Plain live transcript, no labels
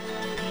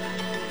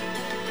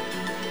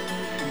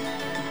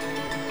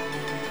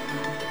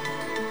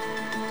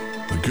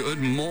Good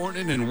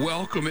morning and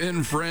welcome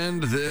in,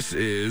 friend. This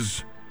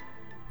is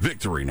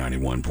Victory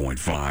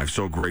 91.5.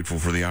 So grateful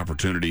for the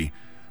opportunity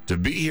to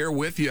be here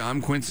with you.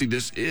 I'm Quincy.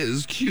 This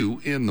is Q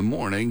in the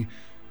morning,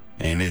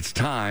 and it's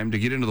time to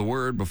get into the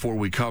Word before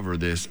we cover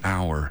this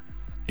hour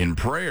in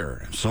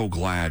prayer. I'm so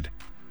glad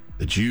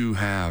that you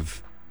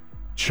have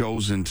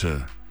chosen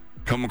to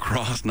come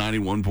across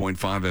 91.5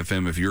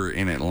 FM if you're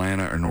in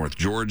Atlanta or North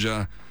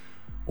Georgia,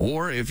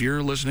 or if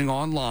you're listening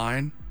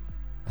online,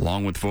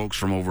 along with folks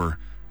from over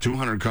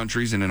 200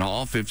 countries and in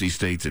all 50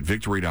 states at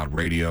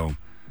victory.radio.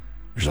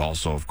 There's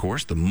also, of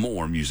course, the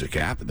More Music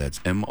app. That's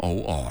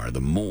M-O-R,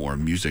 the More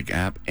Music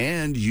app.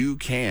 And you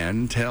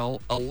can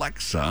tell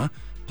Alexa,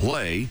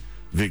 play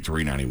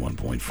Victory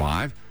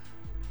 91.5.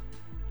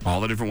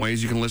 All the different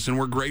ways you can listen.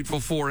 We're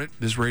grateful for it.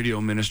 This radio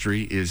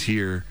ministry is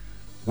here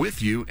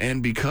with you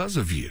and because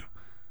of you.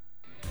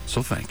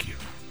 So thank you.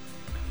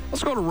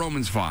 Let's go to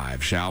Romans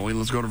 5, shall we?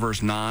 Let's go to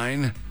verse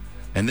 9.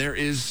 And there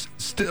is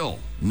still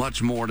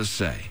much more to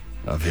say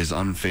of his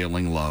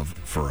unfailing love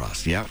for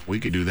us. Yeah, we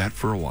could do that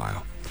for a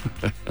while.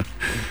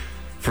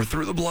 For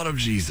through the blood of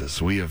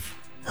Jesus, we have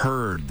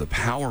heard the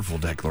powerful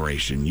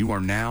declaration, "You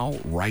are now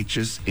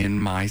righteous in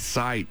my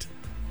sight."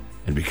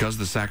 And because of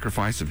the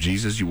sacrifice of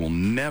Jesus, you will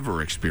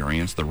never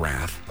experience the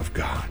wrath of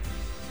God.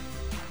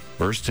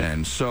 Verse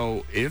 10,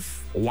 so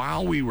if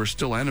while we were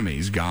still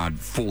enemies, God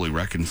fully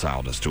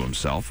reconciled us to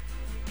himself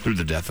through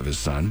the death of his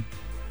son,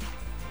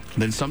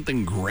 then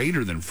something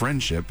greater than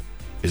friendship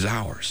is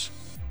ours.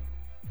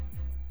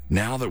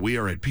 Now that we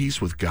are at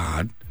peace with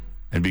God,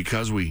 and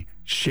because we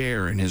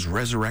share in his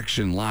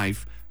resurrection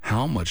life,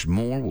 how much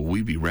more will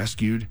we be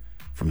rescued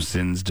from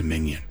sin's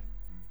dominion?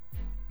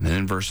 And then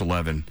in verse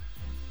 11,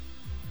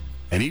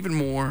 and even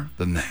more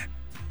than that,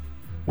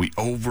 we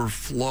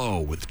overflow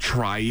with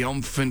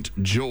triumphant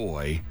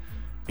joy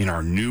in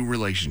our new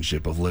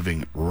relationship of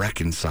living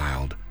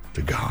reconciled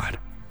to God.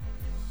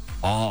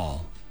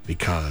 All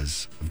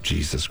because of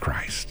Jesus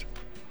Christ.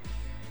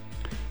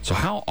 So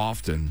how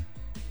often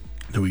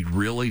do we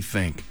really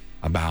think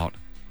about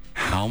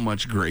how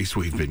much grace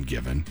we've been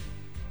given,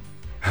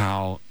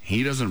 how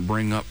he doesn't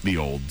bring up the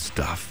old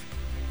stuff?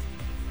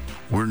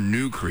 We're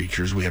new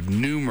creatures. We have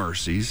new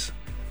mercies.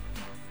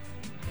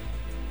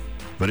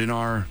 But in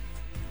our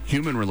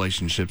human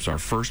relationships, our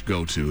first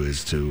go-to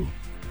is to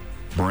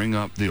bring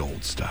up the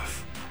old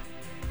stuff.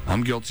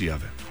 I'm guilty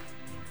of it.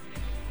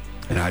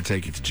 And I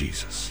take it to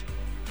Jesus.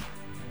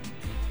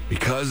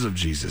 Because of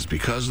Jesus,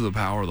 because of the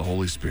power of the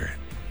Holy Spirit,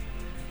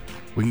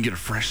 we can get a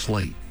fresh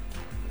slate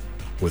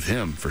with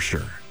him for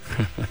sure.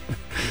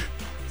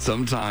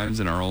 Sometimes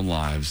in our own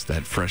lives,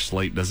 that fresh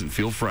slate doesn't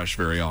feel fresh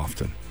very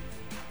often.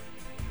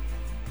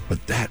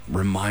 But that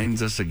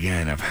reminds us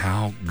again of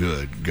how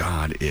good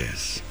God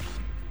is.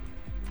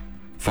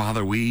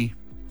 Father, we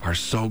are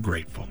so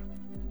grateful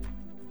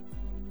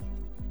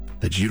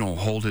that you don't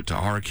hold it to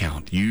our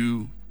account.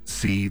 You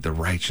see the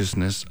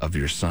righteousness of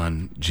your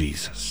Son,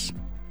 Jesus.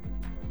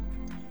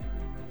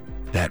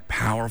 That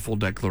powerful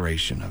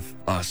declaration of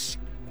us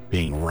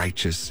being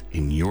righteous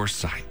in your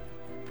sight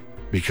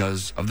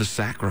because of the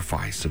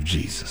sacrifice of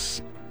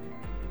Jesus.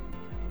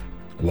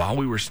 While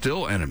we were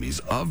still enemies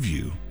of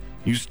you,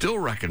 you still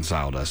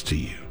reconciled us to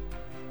you.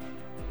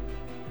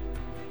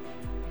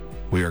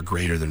 We are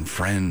greater than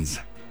friends.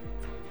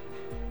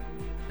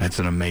 That's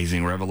an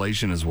amazing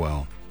revelation as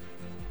well.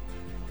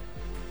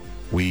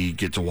 We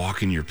get to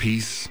walk in your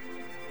peace.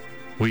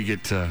 We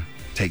get to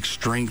take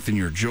strength in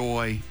your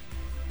joy.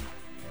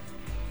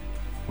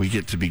 We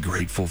get to be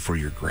grateful for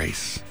your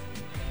grace.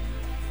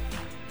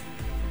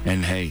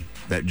 And hey,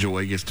 that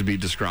joy gets to be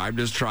described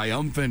as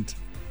triumphant.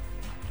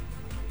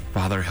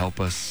 Father, help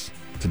us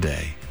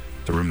today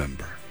to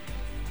remember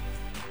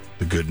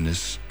the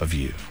goodness of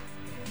you.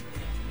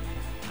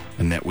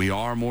 And that we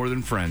are more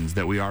than friends,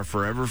 that we are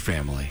forever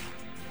family.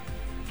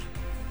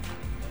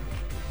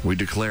 We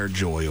declare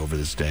joy over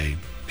this day,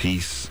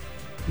 peace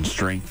and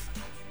strength.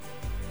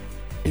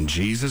 In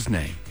Jesus'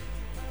 name,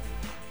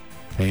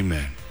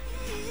 amen.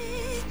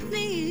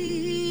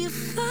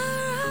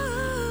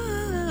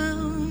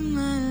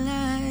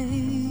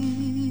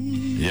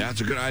 Yeah,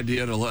 it's a good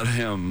idea to let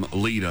him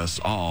lead us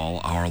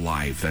all our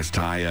life. That's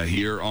Taya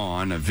here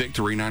on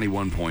Victory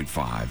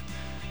 91.5.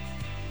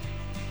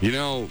 You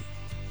know,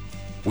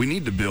 we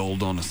need to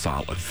build on a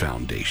solid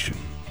foundation.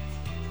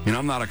 You know,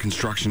 I'm not a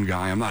construction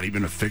guy. I'm not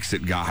even a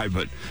fix-it guy,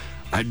 but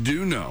I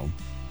do know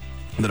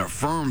that a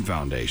firm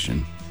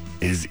foundation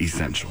is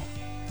essential.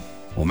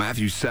 Well,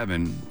 Matthew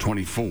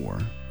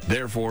 7:24,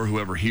 therefore,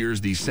 whoever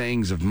hears these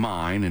sayings of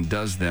mine and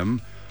does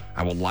them,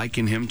 I will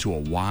liken him to a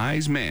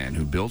wise man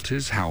who built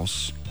his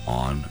house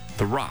on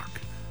the rock.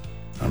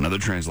 Another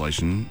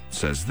translation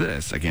says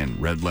this, again,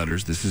 red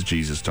letters, this is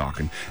Jesus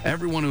talking.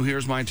 Everyone who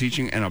hears my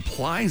teaching and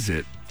applies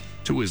it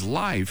to his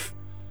life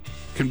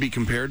can be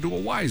compared to a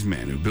wise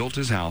man who built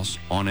his house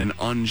on an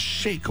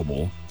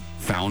unshakable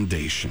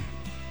foundation.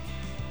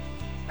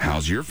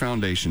 How's your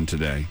foundation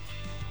today?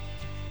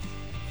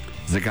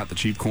 Has it got the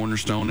chief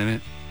cornerstone in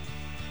it?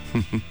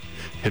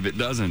 If it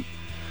doesn't,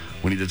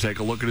 we need to take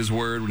a look at his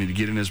word. We need to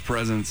get in his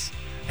presence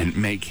and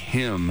make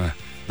him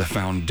the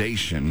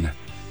foundation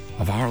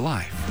of our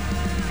life.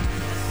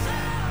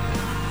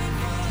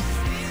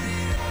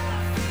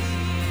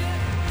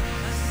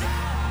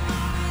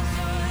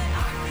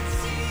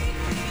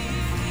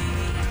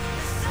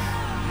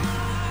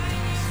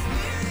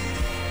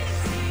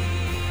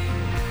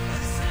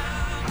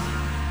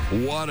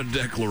 What a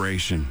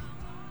declaration.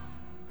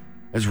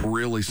 It's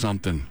really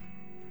something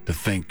to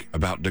think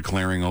about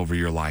declaring over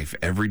your life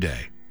every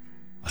day.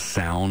 A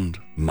sound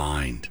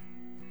mind.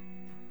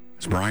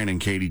 It's Brian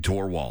and Katie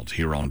Torwald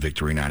here on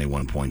Victory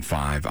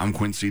 91.5. I'm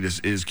Quincy. This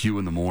is Q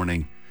in the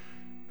Morning.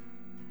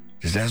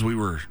 Just as we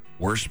were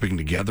worshiping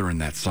together in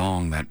that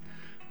song,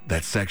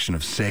 that section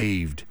of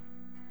saved,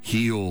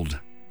 healed,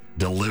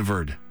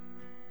 delivered,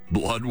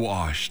 blood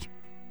washed,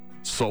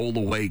 soul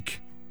awake,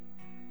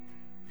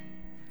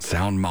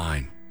 sound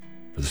mind,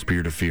 for the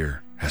spirit of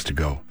fear has to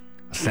go.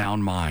 A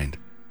sound mind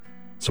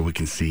so we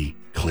can see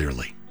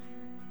clearly.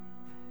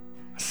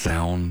 A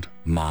sound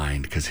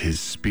mind because his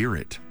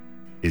spirit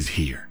is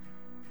here.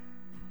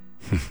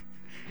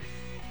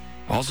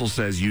 Also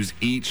says use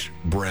each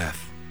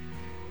breath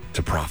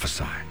to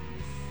prophesy.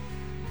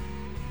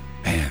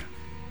 Man,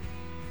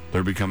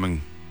 they're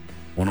becoming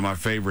one of my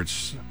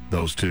favorites,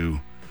 those two,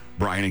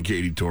 Brian and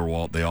Katie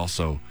Torwalt. They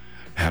also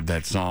have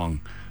that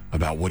song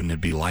about wouldn't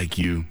it be like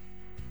you?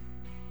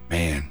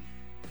 Man,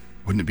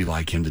 wouldn't it be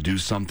like him to do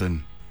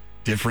something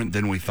different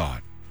than we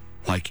thought?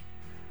 Like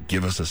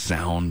give us a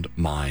sound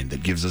mind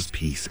that gives us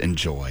peace and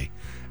joy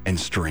and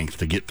strength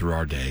to get through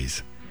our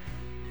days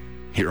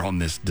here on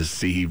this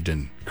deceived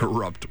and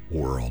corrupt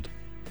world.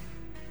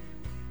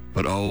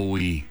 But oh,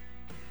 we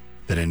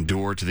that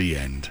endure to the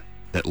end,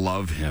 that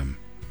love him,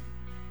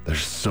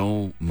 there's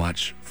so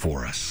much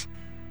for us.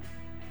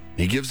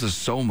 He gives us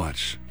so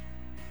much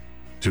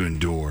to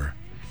endure,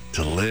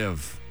 to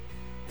live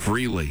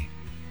freely,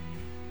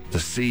 to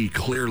see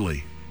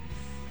clearly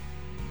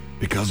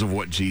because of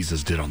what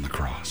Jesus did on the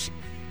cross.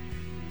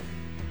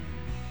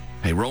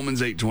 Hey,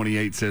 Romans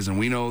 8:28 says, and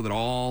we know that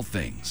all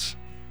things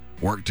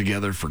work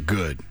together for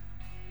good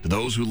to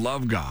those who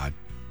love God,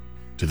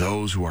 to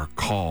those who are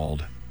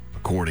called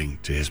according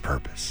to his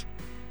purpose.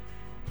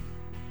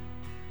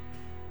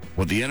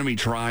 What the enemy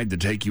tried to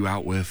take you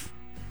out with,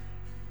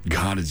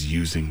 God is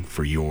using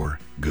for your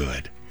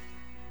good.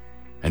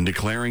 And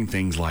declaring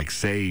things like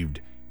saved,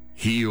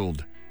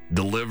 healed,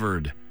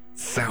 delivered,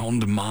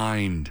 sound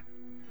mind,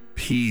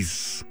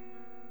 peace,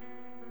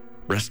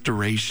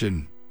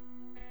 restoration,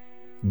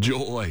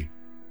 joy.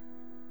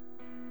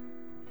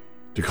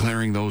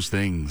 Declaring those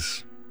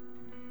things,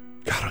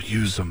 God will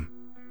use them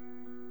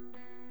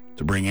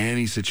to bring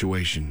any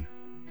situation,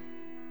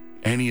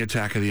 any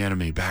attack of the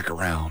enemy back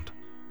around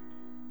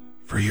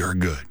for your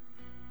good.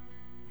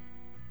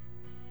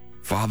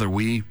 Father,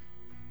 we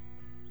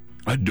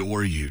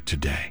adore you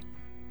today.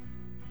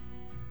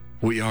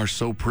 We are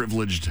so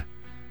privileged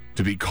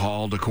to be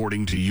called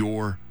according to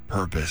your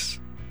purpose.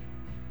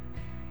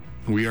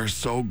 We are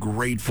so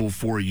grateful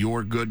for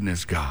your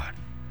goodness, God.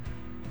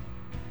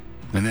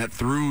 And that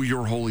through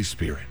your Holy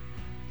Spirit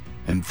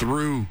and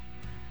through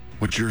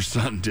what your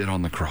Son did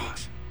on the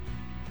cross,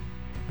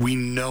 we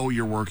know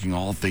you're working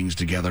all things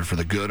together for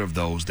the good of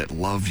those that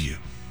love you.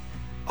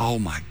 Oh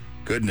my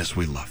goodness,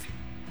 we love you.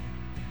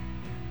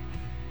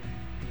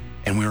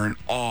 And we're in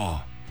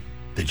awe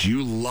that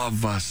you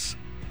love us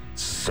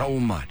so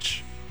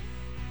much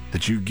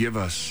that you give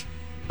us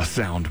a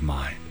sound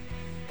mind,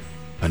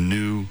 a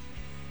new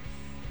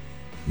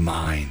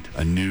mind,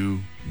 a new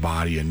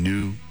body, a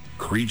new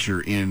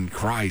creature in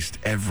Christ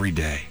every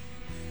day.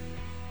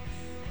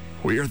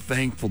 We are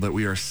thankful that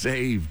we are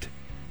saved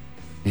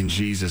in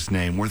Jesus'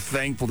 name. We're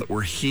thankful that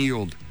we're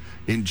healed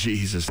in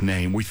Jesus'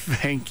 name. We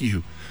thank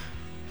you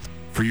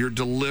for your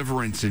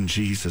deliverance in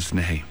Jesus'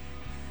 name.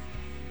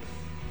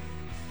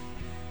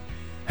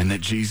 And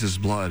that Jesus'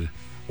 blood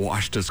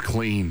washed us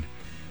clean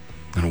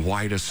and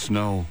white as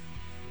snow.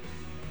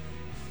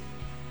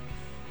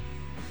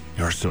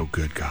 You're so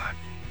good, God.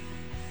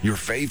 Your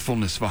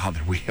faithfulness,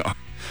 Father, we're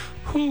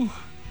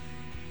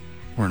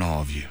in awe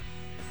of you.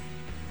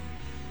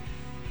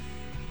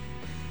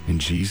 In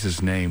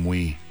Jesus' name,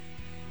 we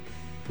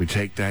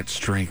take that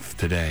strength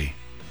today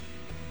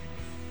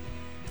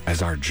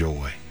as our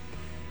joy.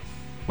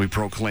 We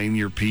proclaim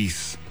your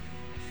peace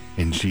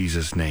in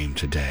Jesus' name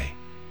today.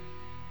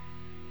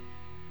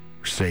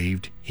 We're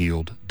saved,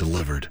 healed,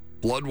 delivered,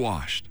 blood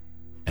washed,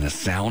 and a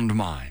sound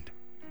mind.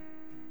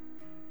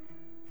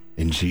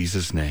 In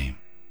Jesus' name,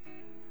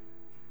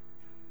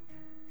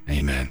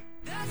 amen.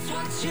 That's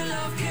what your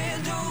love can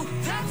do.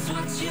 That's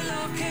what your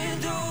love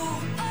can do.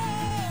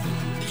 Oh,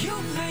 you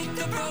make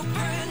the broke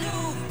brand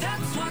new.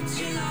 That's what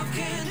your love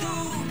can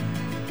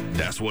do.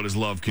 That's what his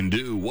love can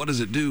do. What does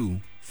it do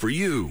for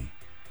you?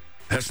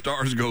 As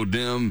stars go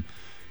dim,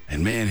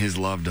 and man, his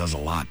love does a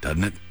lot,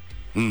 doesn't it?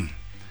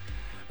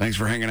 Thanks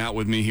for hanging out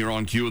with me here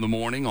on Q in the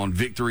Morning on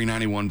Victory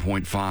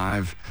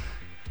 91.5.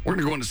 We're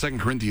going to go into 2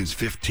 Corinthians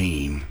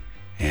 15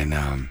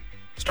 and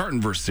start in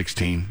verse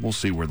 16. We'll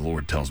see where the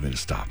Lord tells me to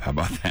stop. How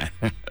about that?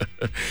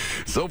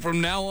 So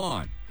from now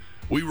on,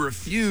 We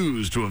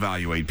refuse to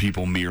evaluate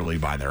people merely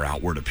by their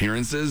outward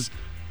appearances,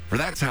 for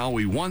that's how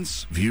we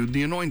once viewed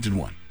the Anointed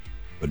One.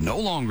 But no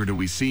longer do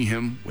we see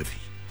him with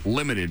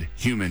limited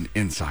human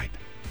insight.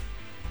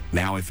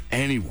 Now, if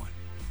anyone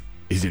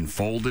is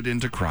enfolded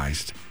into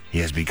Christ, he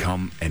has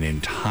become an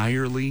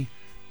entirely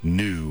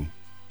new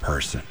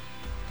person.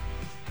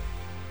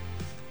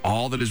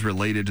 All that is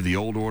related to the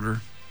old order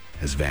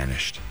has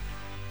vanished.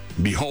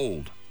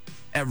 Behold,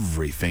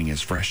 everything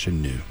is fresh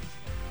and new.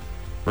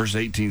 Verse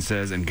 18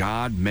 says, and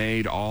God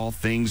made all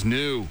things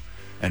new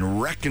and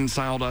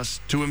reconciled us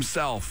to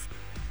himself.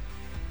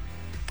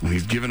 And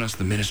he's given us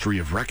the ministry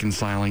of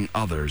reconciling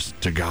others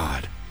to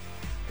God.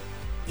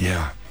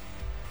 Yeah,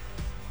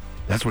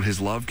 that's what his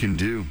love can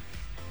do.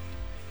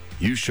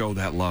 You show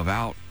that love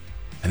out,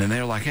 and then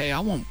they're like, hey,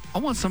 I want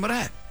some of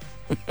that.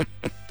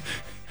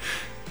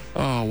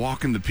 Oh,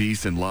 walk in the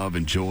peace and love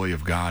and joy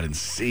of God and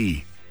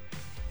see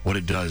what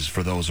it does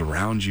for those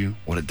around you,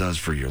 what it does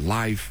for your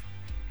life.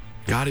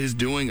 God is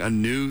doing a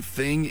new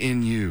thing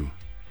in you.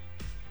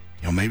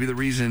 You know, maybe the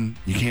reason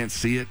you can't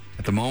see it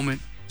at the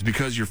moment is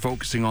because you're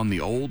focusing on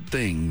the old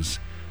things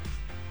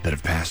that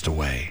have passed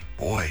away.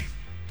 Boy,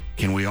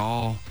 can we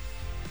all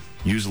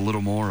use a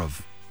little more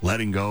of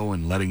letting go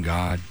and letting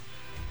God?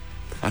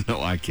 I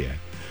know I can.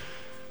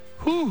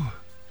 Whew.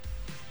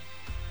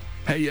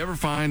 Hey, you ever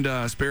find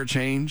spare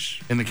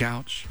change in the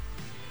couch?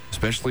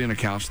 Especially in a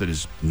couch that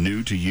is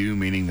new to you,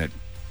 meaning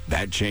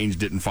that change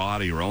didn't fall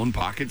out of your own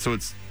pocket, so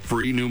it's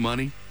free new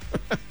money?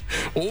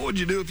 What would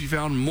you do if you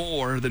found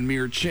more than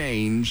mere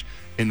change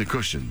in the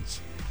cushions?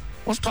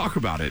 Let's talk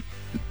about it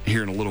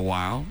here in a little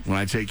while when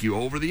I take you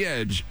over the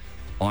edge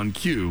on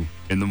Q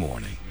in the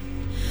morning.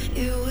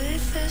 You're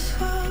with us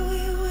while we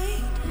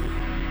wait.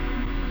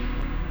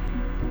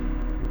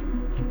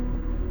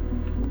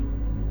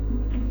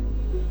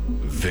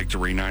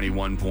 Victory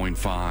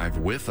 91.5,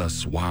 with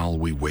us while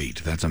we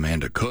wait. That's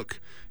Amanda Cook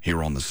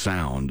here on the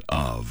Sound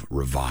of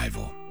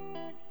Revival.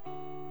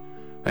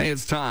 Hey,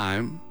 it's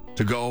time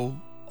to go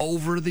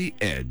over the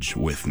edge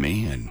with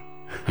me, and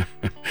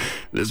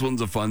this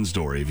one's a fun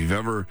story. If you've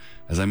ever,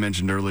 as I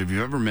mentioned earlier, if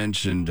you've ever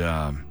mentioned,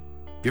 you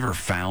ever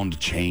found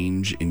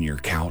change in your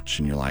couch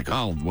and you're like,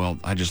 oh, well,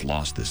 I just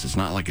lost this. It's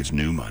not like it's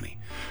new money.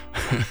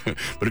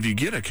 But if you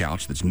get a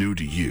couch that's new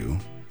to you,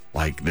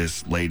 like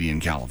this lady in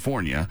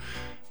California,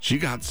 she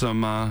got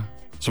some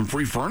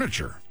free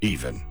furniture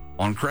even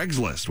on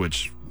Craigslist,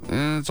 which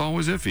it's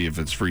always iffy if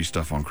it's free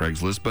stuff on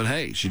Craigslist. But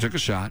hey, she took a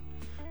shot.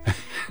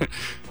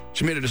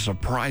 She made it a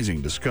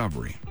surprising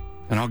discovery,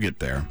 and I'll get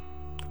there.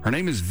 Her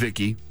name is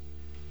Vicky,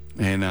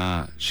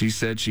 and she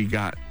said she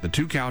got the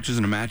 2 couches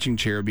and a matching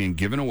chair being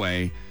given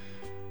away,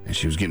 and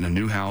she was getting a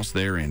new house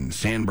there in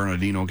San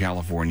Bernardino,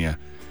 California.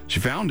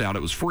 She found out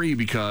it was free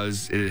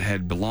because it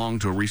had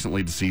belonged to a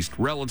recently deceased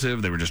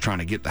relative. They were just trying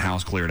to get the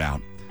house cleared out.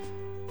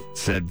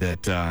 Said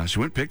that she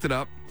went, picked it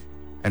up,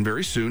 and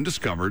very soon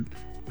discovered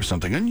there was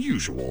something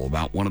unusual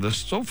about one of the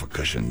sofa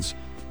cushions.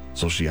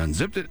 So she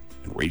unzipped it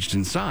and reached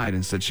inside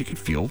and said she could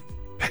feel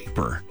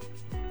paper.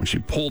 When she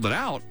pulled it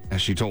out,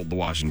 as she told the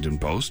Washington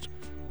Post,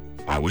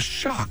 I was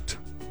shocked.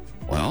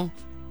 Well,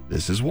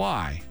 this is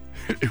why.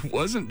 It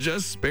wasn't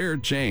just spare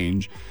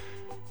change.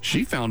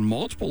 She found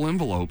multiple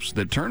envelopes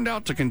that turned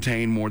out to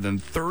contain more than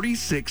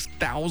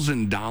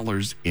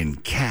 $36,000 in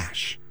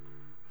cash.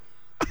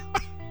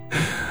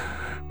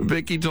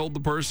 Vicky told the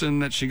person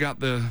that she got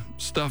the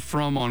stuff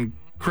from on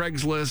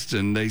Craigslist,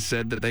 and they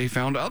said that they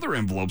found other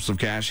envelopes of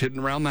cash hidden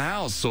around the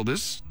house. So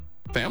this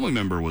family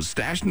member was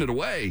stashing it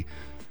away.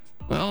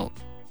 Well,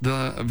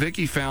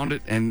 Vicky found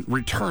it and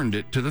returned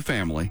it to the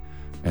family,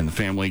 and the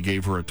family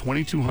gave her a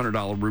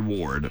 $2,200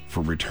 reward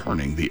for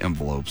returning the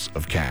envelopes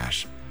of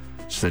cash.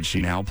 Said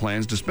she now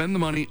plans to spend the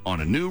money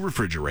on a new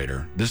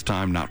refrigerator, this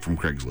time not from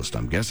Craigslist,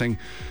 I'm guessing.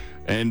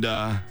 And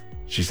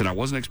she said, I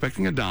wasn't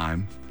expecting a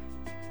dime,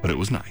 but it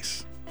was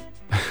nice.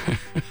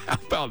 How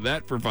about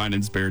that for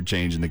finding spare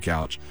change in the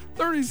couch?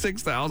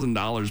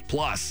 $36,000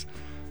 plus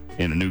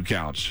in a new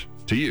couch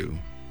to you.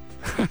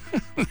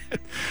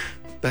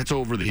 That's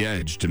over the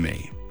edge to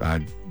me.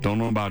 I don't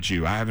know about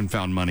you. I haven't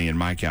found money in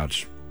my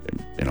couch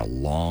in a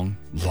long,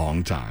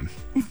 long time.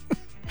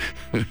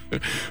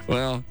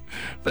 Well,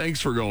 thanks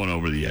for going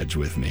over the edge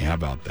with me. How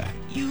about that?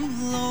 You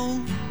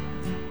alone,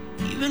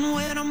 even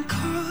when I'm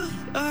caught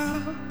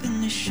up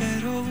in the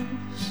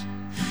shadows,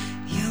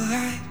 your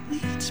light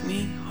leads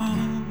me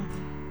home.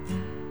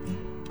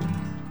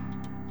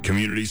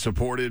 Community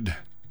supported,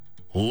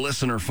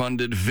 listener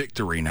funded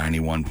Victory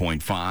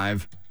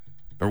 91.5.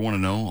 Or want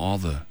to know all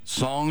the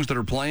songs that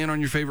are playing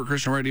on your favorite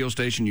Christian radio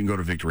station, you can go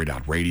to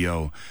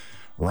victory.radio.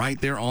 Right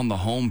there on the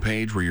home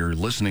page where you're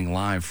listening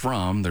live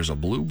from, there's a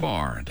blue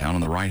bar down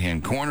in the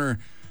right-hand corner.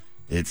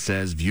 It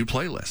says View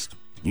Playlist.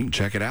 You can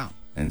check it out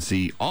and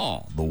see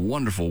all the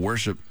wonderful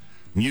worship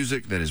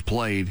music that is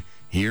played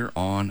here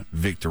on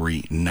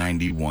Victory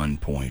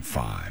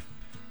 91.5.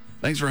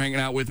 Thanks for hanging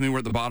out with me. We're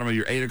at the bottom of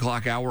your 8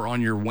 o'clock hour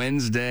on your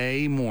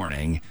Wednesday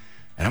morning,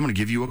 and I'm going to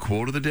give you a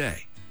quote of the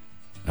day.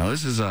 Now,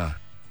 this is a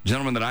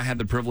Gentleman that I had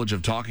the privilege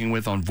of talking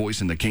with on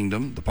Voice in the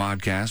Kingdom, the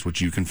podcast, which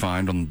you can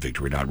find on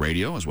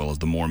Victory.radio, as well as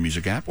the More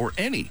Music app, or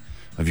any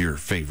of your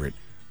favorite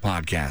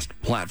podcast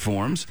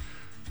platforms.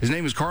 His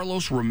name is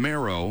Carlos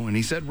Romero, and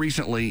he said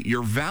recently,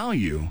 your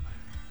value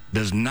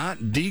does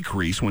not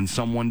decrease when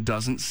someone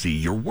doesn't see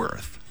your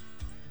worth.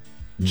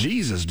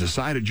 Jesus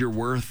decided your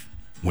worth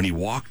when he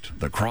walked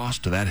the cross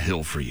to that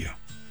hill for you.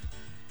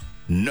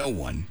 No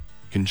one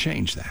can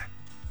change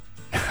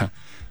that.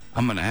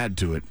 I'm going to add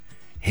to it,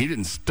 he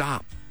didn't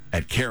stop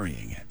at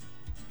carrying it.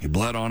 He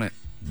bled on it,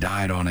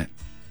 died on it.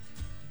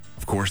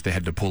 Of course, they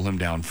had to pull him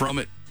down from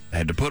it. They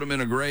had to put him in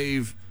a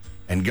grave,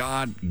 and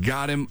God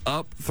got him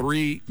up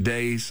 3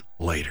 days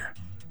later,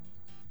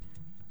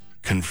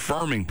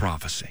 confirming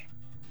prophecy,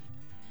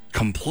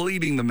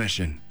 completing the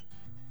mission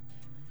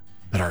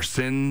that our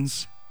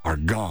sins are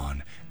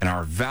gone and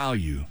our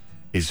value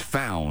is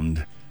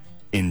found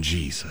in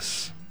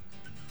Jesus.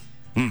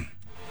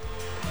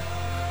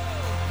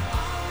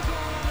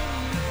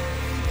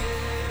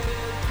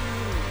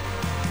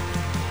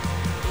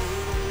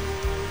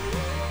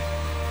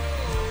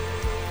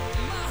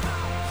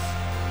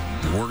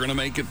 We're going to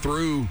make it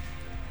through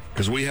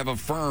because we have a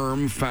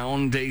firm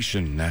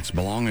foundation. That's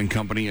Belong &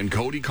 Company and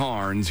Cody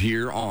Carnes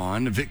here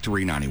on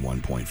Victory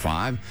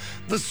 91.5,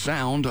 the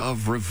sound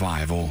of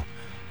revival.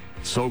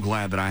 So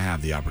glad that I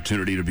have the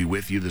opportunity to be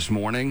with you this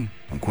morning.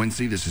 I'm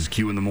Quincy. This is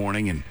Q in the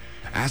Morning, and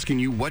asking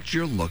you what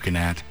you're looking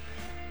at.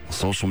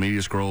 Social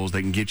media scrolls,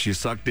 they can get you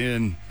sucked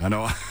in. I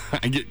know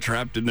I get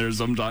trapped in there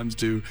sometimes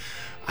too.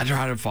 I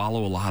try to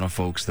follow a lot of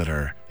folks that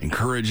are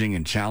encouraging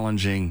and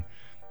challenging,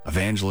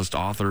 evangelists,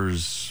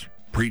 authors,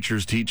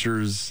 preachers,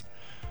 teachers.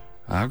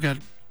 I've got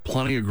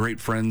plenty of great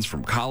friends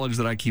from college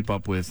that I keep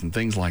up with and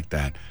things like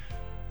that.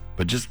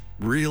 But just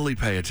really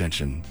pay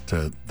attention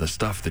to the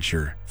stuff that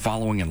you're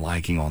following and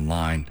liking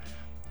online.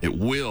 It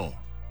will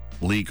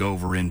leak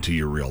over into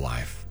your real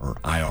life, or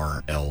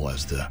IRL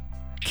as the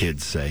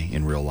kids say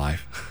in real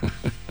life.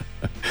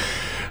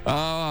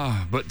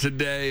 But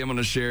today I'm going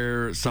to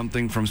share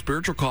something from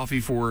Spiritual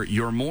Coffee for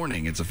Your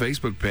Morning. It's a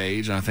Facebook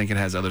page, and I think it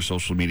has other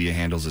social media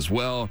handles as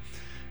well.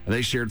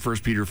 They shared 1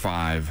 Peter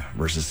 5,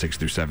 verses 6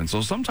 through 7.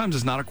 So sometimes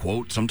it's not a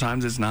quote.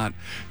 Sometimes it's not,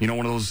 one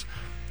of those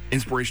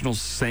inspirational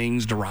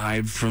sayings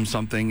derived from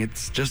something.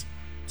 It's just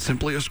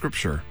simply a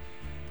scripture.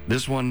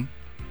 This one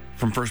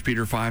from 1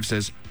 Peter 5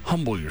 says,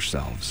 humble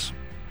yourselves.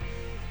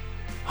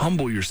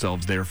 Humble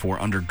yourselves,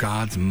 therefore, under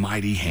God's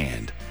mighty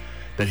hand,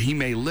 that he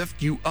may lift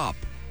you up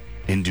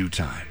in due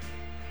time.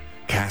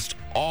 Cast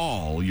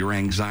all your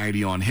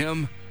anxiety on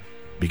him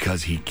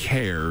because he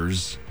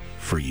cares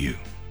for you.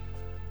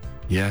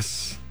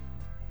 Yes,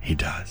 he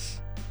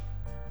does.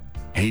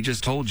 And he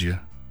just told you,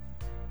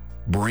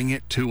 bring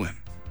it to him.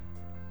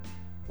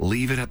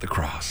 Leave it at the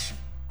cross.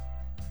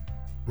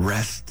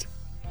 Rest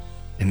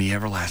in the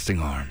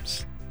everlasting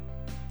arms.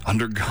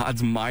 Under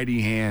God's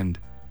mighty hand.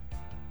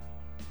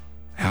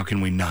 How can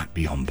we not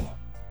be humble?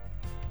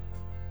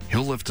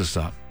 He'll lift us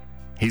up.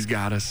 He's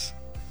got us.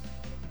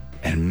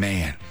 And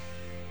man,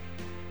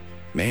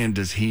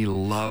 does he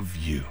love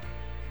you.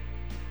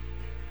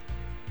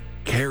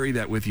 Carry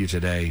that with you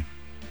today.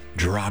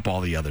 Drop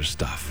all the other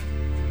stuff.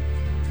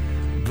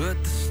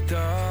 But the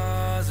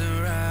stars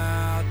are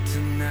out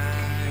tonight.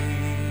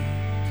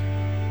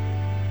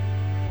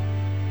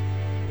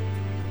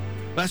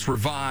 Let's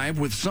revive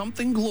with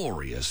something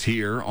glorious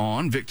here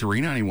on Victory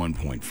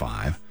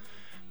 91.5.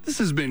 This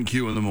has been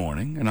Q in the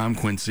Morning, and I'm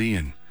Quincy,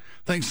 and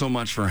thanks so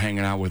much for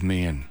hanging out with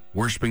me and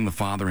worshiping the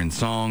Father in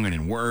song and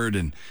in word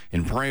and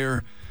in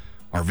prayer.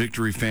 Our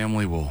Victory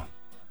family will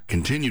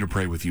continue to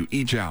pray with you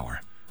each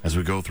hour as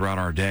we go throughout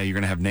our day. You're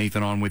going to have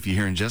Nathan on with you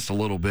here in just a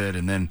little bit.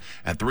 And then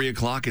at 3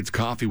 o'clock, it's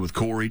Coffee with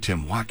Corey.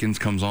 Tim Watkins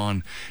comes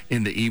on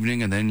in the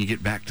evening. And then you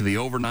get back to the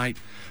overnight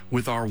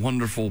with our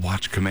wonderful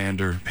watch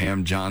commander,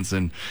 Pam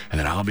Johnson. And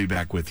then I'll be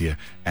back with you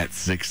at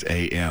 6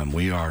 a.m.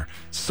 We are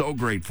so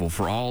grateful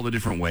for all the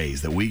different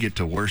ways that we get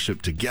to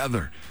worship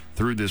together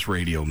through this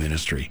radio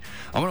ministry.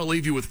 I'm going to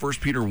leave you with 1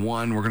 Peter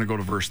 1. We're going to go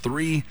to verse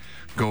 3,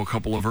 go a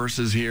couple of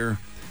verses here.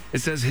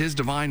 It says, his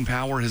divine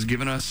power has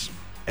given us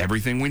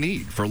everything we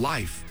need for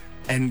life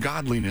and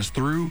godliness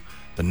through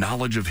the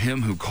knowledge of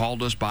him who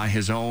called us by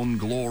his own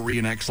glory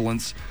and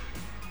excellence.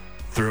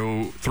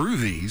 Through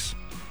these,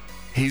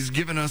 he's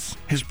given us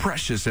his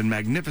precious and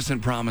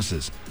magnificent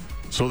promises,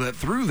 so that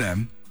through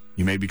them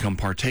you may become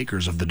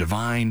partakers of the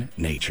divine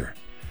nature,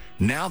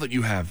 now that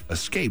you have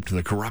escaped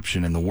the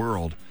corruption in the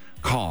world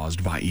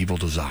caused by evil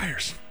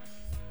desires.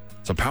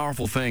 It's a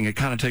powerful thing. It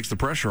kind of takes the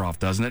pressure off,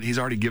 doesn't it? He's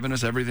already given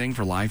us everything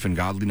for life and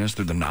godliness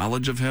through the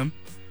knowledge of him.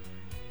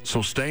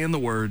 So stay in the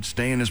Word,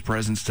 stay in his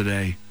presence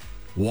today,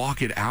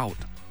 walk it out.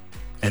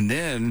 And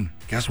then,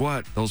 guess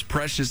what? Those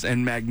precious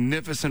and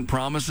magnificent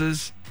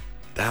promises,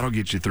 that'll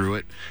get you through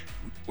it.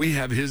 We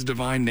have his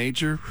divine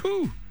nature.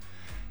 Whew.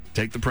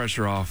 Take the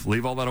pressure off.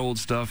 Leave all that old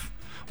stuff.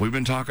 We've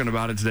been talking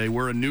about it today.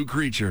 We're a new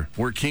creature.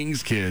 We're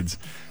King's kids.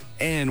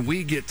 And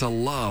we get to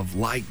love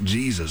like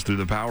Jesus through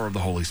the power of the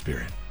Holy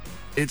Spirit.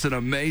 It's an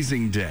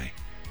amazing day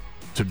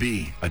to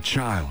be a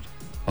child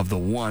of the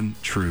one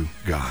true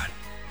God.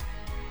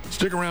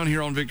 Stick around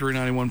here on Victory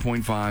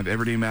 91.5.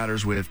 Everyday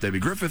Matters with Debbie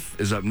Griffith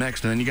is up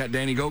next. And then you got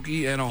Danny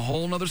Goki and a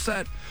whole nother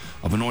set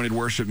of anointed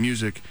worship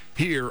music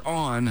here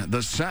on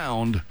The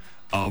Sound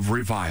of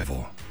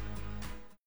Revival.